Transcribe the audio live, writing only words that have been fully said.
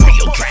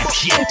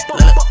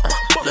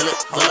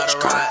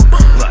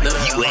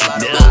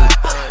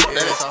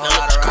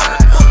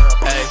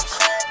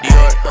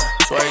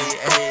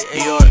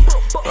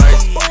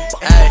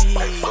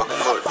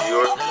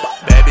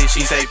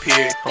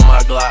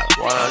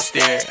I'm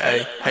staring,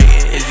 ayy.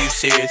 Hating, is you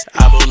serious?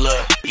 I pull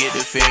up, get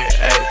the fear,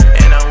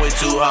 ayy. And I'm with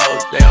two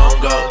hoes, they don't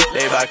go,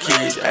 they buy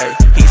kids, ayy.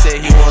 He said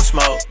he want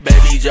smoke,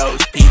 baby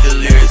jokes, he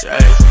delirious,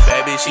 ayy.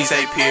 Baby, she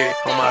say period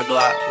on my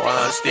Glock while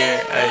I'm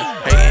staring, ayy.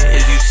 Hating,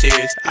 is you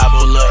serious? I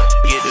pull up,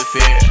 get the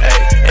fear,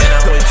 ayy. And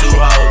I'm with two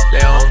hoes,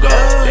 they don't go,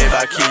 they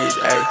buy kids,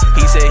 ayy.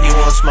 He said he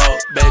want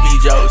smoke, baby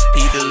jokes,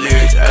 he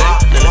delirious, ayy.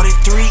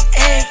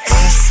 43X,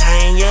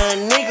 same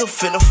young nigga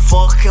finna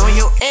fuck on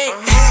your ex.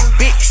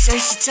 Bitch say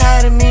she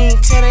tired of me,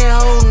 tell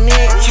that whole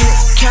neck.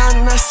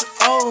 Counting us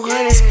some old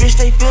hundreds, bitch,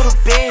 they feel the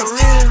best.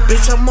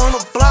 Bitch, I'm on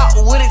the block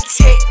with a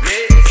tech.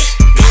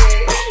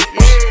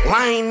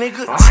 Lame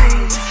nigga,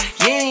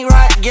 you ain't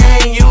right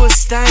gang, you a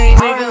stain,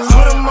 nigga.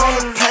 Put him on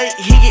the plate,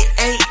 he get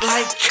ate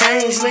like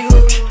canes, nigga.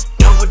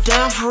 Double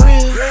down for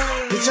real,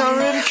 bitch, I'm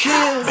ready to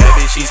kill.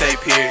 Baby, she say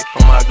period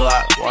on my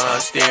Glock while I'm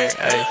staring,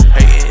 ayy.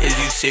 Hating, is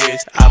you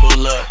serious? I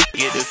pull up,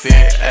 get the fear,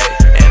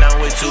 ayy. And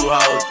I'm with two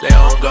hoes, they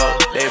don't go,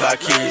 they buy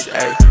kids,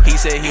 ayy. He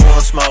said he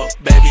want smoke,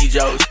 baby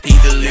jokes, he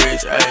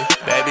delirious, ayy.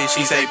 Baby,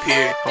 she say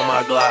period on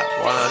my Glock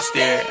while I'm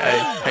staring,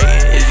 ayy.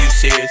 Hating, is you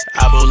serious?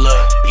 I pull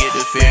up, get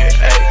the fear,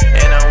 ayy.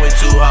 And I'm with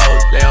two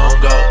hoes, they don't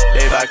go,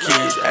 they buy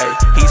kids, ayy.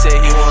 He said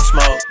he want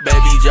smoke,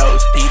 baby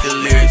jokes, he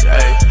delirious,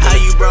 ayy. How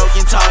you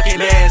broken talking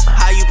bands?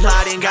 How you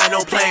plotting, got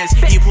no plans?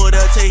 He pulled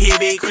up to his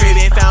big crib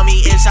and found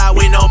me inside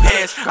with no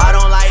pants. I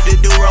don't like to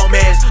do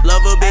romance,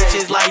 love a bitch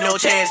is like no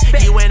chance.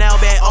 He went out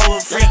back over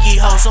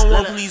freaky hoe,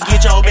 someone please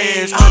get your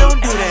bands. I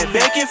don't do that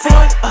back and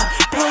forth,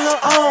 pull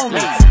up on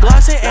me.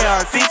 Glocks and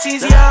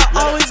AR-15s, yeah,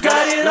 I always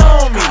got it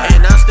on me.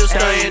 And I'm still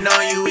staying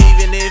on you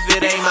even if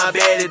it ain't my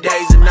better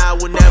days. And I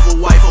would never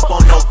wife up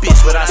on no bitch,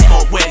 but I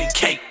smoke wedding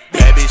cake.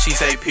 Baby, she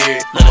say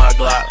period on my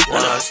Glock while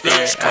I'm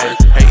staring, ayy.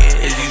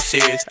 Hating, is you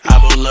serious? I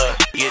pull up,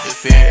 get the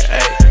fear,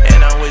 ayy.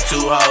 And I'm with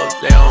two hoes,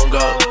 they don't go,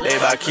 they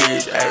buy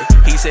kids, ayy.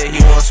 He said he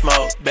want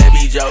smoke,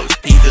 baby jokes,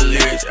 he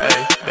delirious,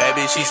 ayy.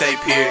 Baby, she say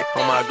period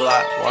on my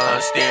Glock while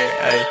I'm staring,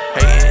 ayy.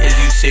 Hating, is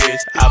you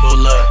serious? I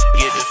pull up,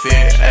 get the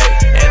fear,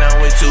 ayy. And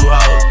I'm with two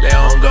hoes, they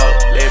don't go,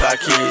 they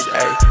buy kids, ayy.